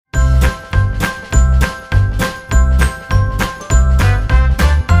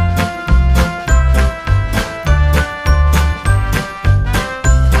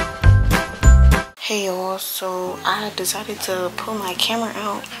So I decided to pull my camera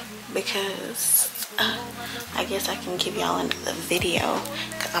out because I guess I can give y'all another video,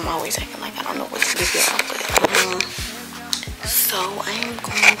 because I'm always acting like I don't know what to give y'all. But so I am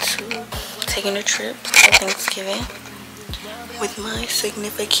going to taking a trip for Thanksgiving with my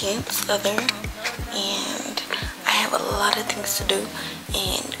significant other, and I have a lot of things to do,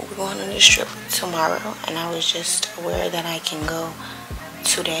 and we're going on this trip tomorrow, and I was just aware that I can go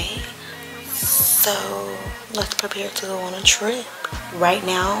today. So let's prepare to go on a trip. Right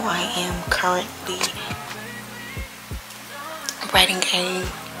now I am currently writing a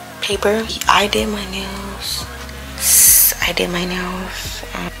paper. I did my nails.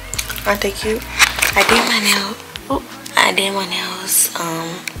 Aren't they cute? I did my nails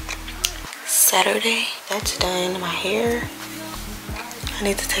Saturday. That's done. My hair, I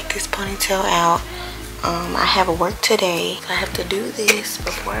need to take this ponytail out. I have work today, so I have to do this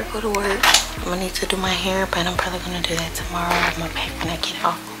before I go to work. I'm gonna need to do my hair, but I'm probably gonna do that tomorrow. I'm gonna pack when I get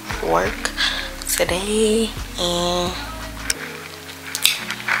off work today. And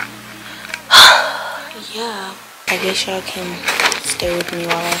yeah, I guess y'all can stay with me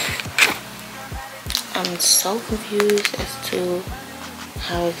while I'm so confused as to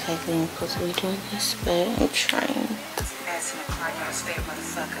how exactly I'm supposed to be doing this, but I'm trying.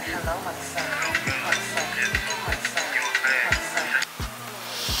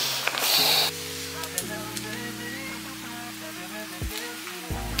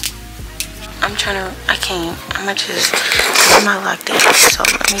 I'm not locked in, so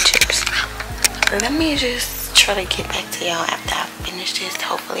let me just try to get back to y'all after I finish this.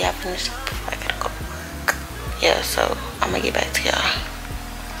 Hopefully I finish it before I gotta go to work. Yeah, so I'm gonna get back to y'all.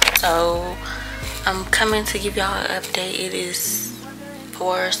 So I'm coming to give y'all an update. It is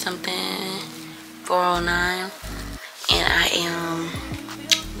 4:09, and I am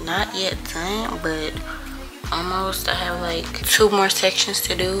not yet done, but almost. I have like 2 more sections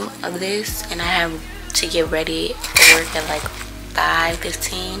to do of this, and I have to get ready for work at like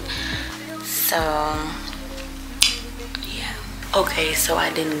 5:15. So yeah. Okay, so I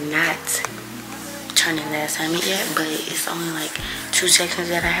did not turn in the assignment yet, but it's only like 2 sections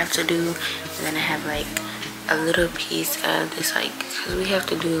that I have to do, and then I have like a little piece of this, like, because we have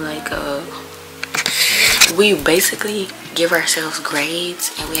to do like we basically give ourselves grades,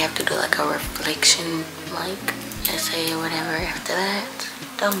 and we have to do like a reflection, like essay or whatever after that.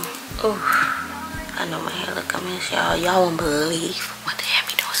 I know my hair look a mess, y'all won't believe what they have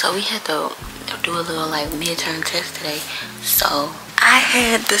me doing. So we had to do a little like midterm test today. So I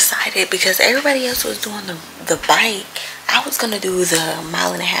had decided, because everybody else was doing the bike, I was gonna do the 1.5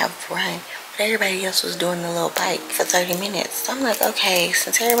 mile run, but everybody else was doing the little bike for 30 minutes. So I'm like, okay,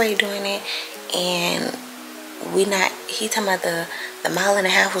 since everybody doing it, and he talking about the 1.5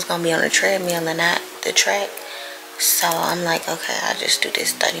 miles was gonna be on the treadmill and not the track. So I'm like, okay, I'll just do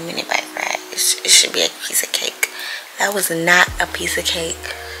this 30-minute bike ride. It should be a piece of cake. That was not a piece of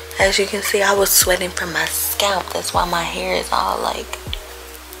cake. As you can see, I was sweating from my scalp. That's why my hair is all like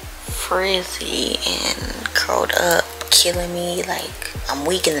frizzy and curled up, killing me. Like, I'm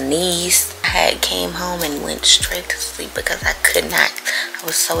weak in the knees. I came home and went straight to sleep because I could not. I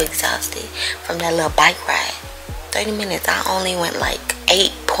was so exhausted from that little bike ride. 30 minutes. I only went like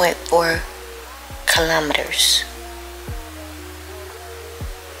 8.4 kilometers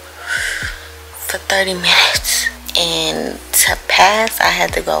for 30 minutes. And to pass, I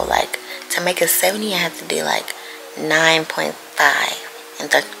had to go like, to make a 70, I had to do like 9.5. In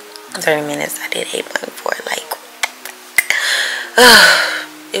 30 minutes, I did 8.4. Like,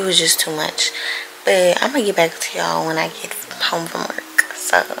 it was just too much. But I'm gonna get back to y'all when I get home from work.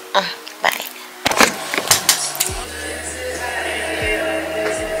 So, bye.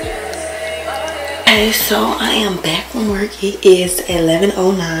 Okay, so I am back from work. It is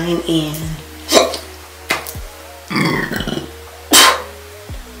 11:09, and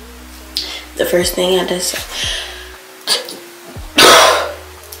the first thing I just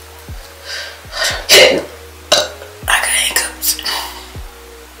I got hiccups.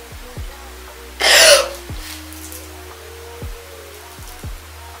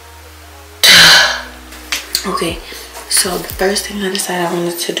 Okay, so the first thing I decided I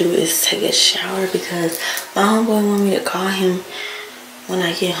wanted to do is take a shower, because my homeboy wanted me to call him when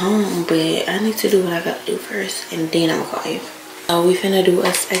I get home, but I need to do what I gotta do first, and then I'm gonna call you. So we finna do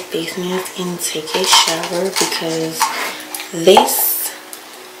a face mask and take a shower, because this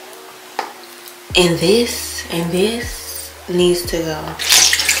and this and this needs to go.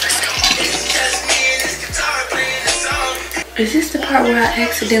 Is this the part where I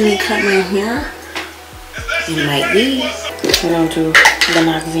accidentally cut my hair? It might be. We're gonna do the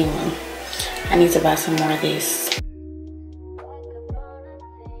magazine one. I need to buy some more of this.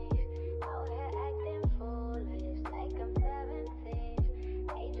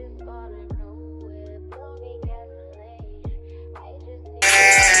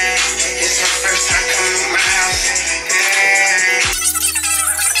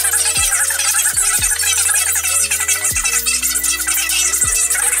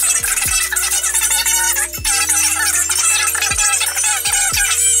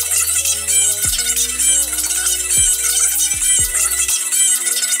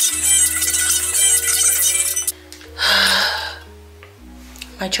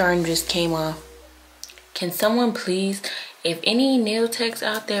 My charm just came off. Can someone please, if any nail techs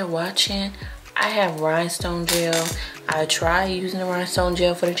out there watching, I have rhinestone gel. I tried using the rhinestone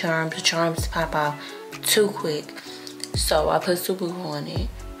gel for the charms pop out too quick. So I put super glue on it.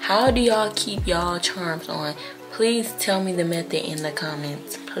 How do y'all keep y'all charms on? Please tell me the method in the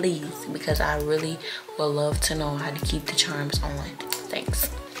comments, please, because I really would love to know how to keep the charms on. Thanks.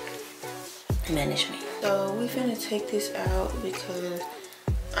 Manage me. So we finna take this out because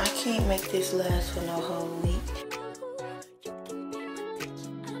I can't make this last for no whole week.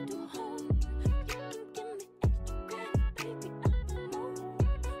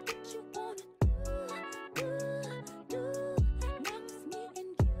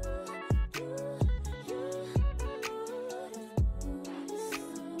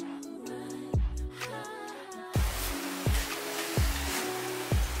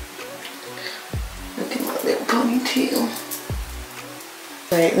 Look at my little ponytail.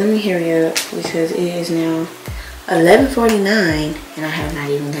 Alright, let me hurry up because it is now 11:49 and I have not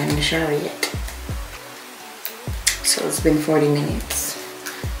even gotten in the shower yet. So it's been 40 minutes.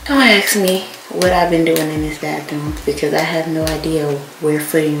 Don't ask me what I've been doing in this bathroom because I have no idea where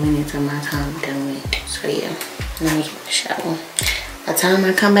 40 minutes of my time done went. So yeah, let me get in the shower. By the time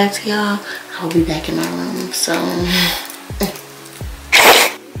I come back to y'all, I'll be back in my room. So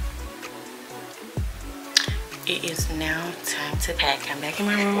it is now time to pack. I'm back in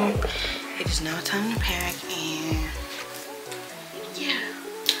my room. It is now time to pack and yeah,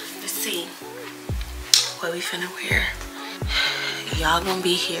 let's see what we finna wear. Y'all gonna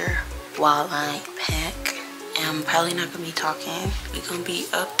be here while I pack. And I'm probably not gonna be talking. We're gonna be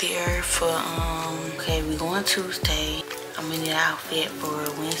up there for okay, we're going Tuesday. I'm gonna need an outfit for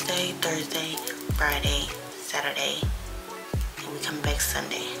Wednesday, Thursday, Friday, Saturday, and we come back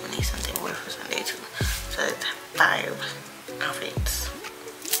Sunday. I need something to wear for Sunday too. So it's 5 outfits.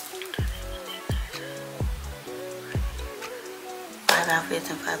 5 outfits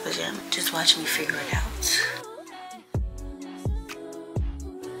and 5 pajamas. Just watch me figure it out.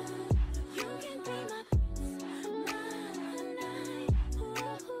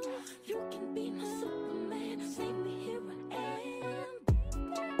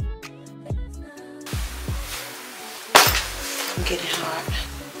 I'm getting hot.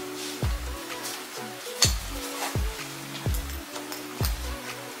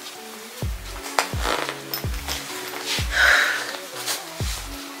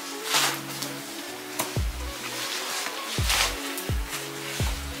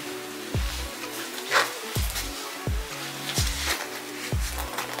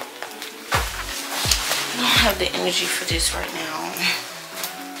 I don't have the energy for this right now.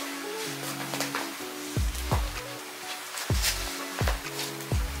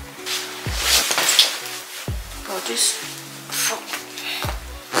 Bro, just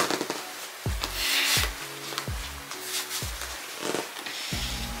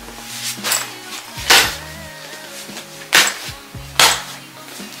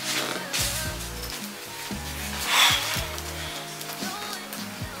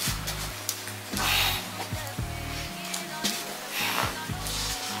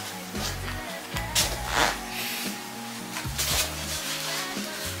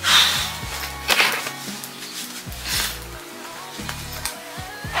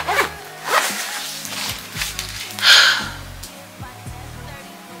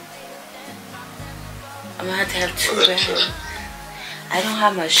I'm gonna have 2 bags. I don't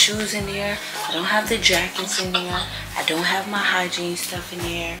have my shoes in there. I don't have the jackets in there. I don't have my hygiene stuff in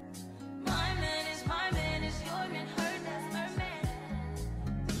there.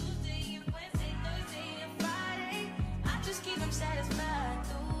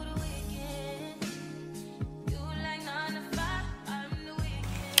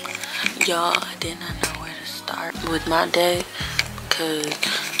 Y'all, I did not know where to start with my day because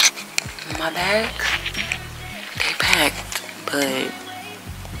my bags, they packed, but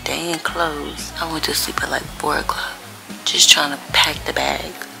they ain't closed. I went to sleep at like 4 o'clock, just trying to pack the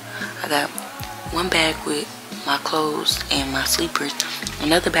bag. I got 1 bag with my clothes and my sleepers.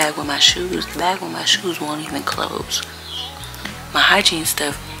 Another bag with my shoes. The bag with my shoes won't even close. My hygiene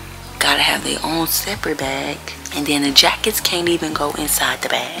stuff gotta have their own separate bag. And then the jackets can't even go inside the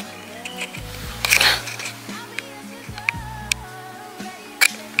bag.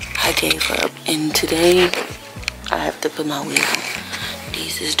 I gave up. And today, I have to put my wig on.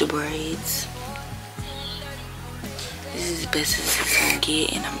 These is the braids. This is as best as it's gonna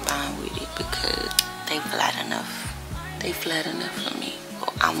get, and I'm fine with it because they flat enough. They flat enough for me.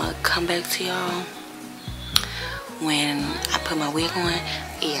 Well, I'm gonna come back to y'all when I put my wig on.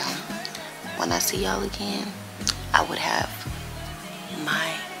 Yeah, when I see y'all again, I would have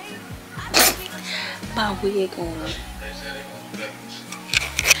my wig on.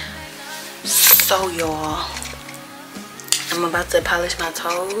 So y'all, I'm about to polish my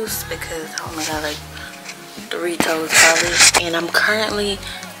toes because I only got like 3 toes polished, and I'm currently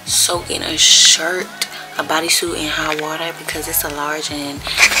soaking a shirt, a bodysuit in hot water because it's a large and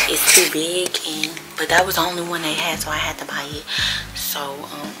it's too big, but that was the only one they had, so I had to buy it. So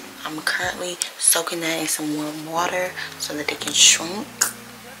I'm currently soaking that in some warm water so that they can shrink,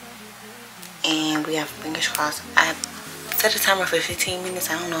 and we have fingers crossed. I set a timer for 15 minutes.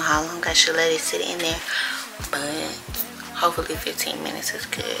 I don't know how long I should let it sit in there, but hopefully 15 minutes is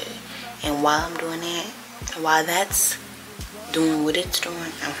good. And while I'm doing that, while that's doing what it's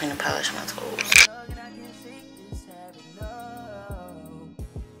doing, I'm gonna polish my toes.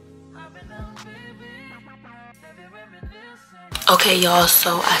 Okay y'all,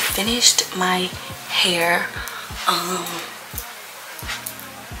 so I finished my hair.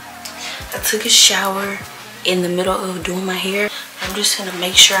 I took a shower in the middle of doing my hair. I'm just gonna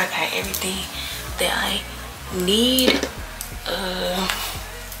make sure I got everything that I need.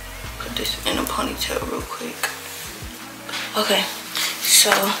 Put this in a ponytail real quick. Okay,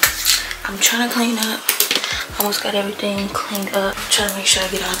 so I'm trying to clean up. Almost got everything cleaned up. Trying to make sure I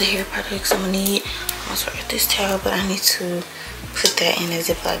get all the hair products I'm gonna need. I'm gonna start with this towel, but I need to put that in a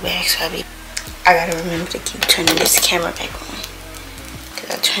Ziploc bag, so I gotta remember to keep turning this camera back on, because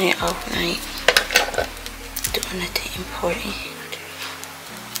I turn it off when I ain't doing nothing important.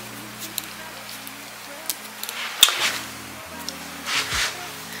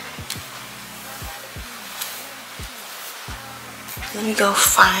 Let me go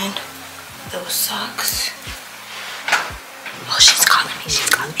find those socks. Oh, she's calling me. She's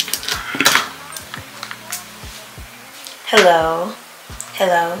calling me. Hello.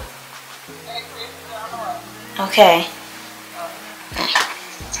 Hello. Okay.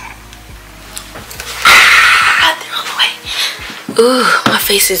 They're on the way. Ooh, my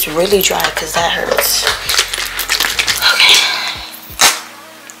face is really dry because that hurts. Okay.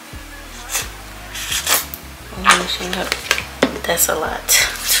 That's a lot.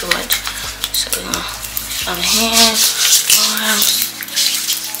 Too much. So we're gonna on the hands, arms,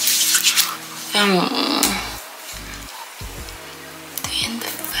 then the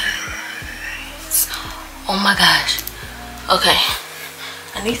face. Oh my gosh. Okay.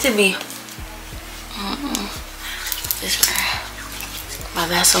 I need to be this my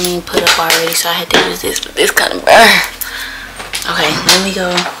Vaseline put up already, so I had to use this, but this kind of burn. Okay, let me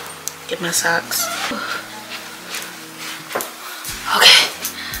go get my socks. Okay,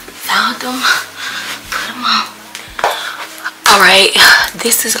 found them, put them on. Alright,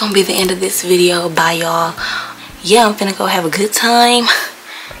 this is gonna be the end of this video. Bye y'all. Yeah, I'm finna go have a good time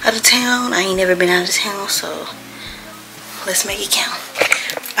out of town. I ain't never been out of town, so let's make it count.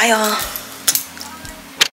 Bye y'all.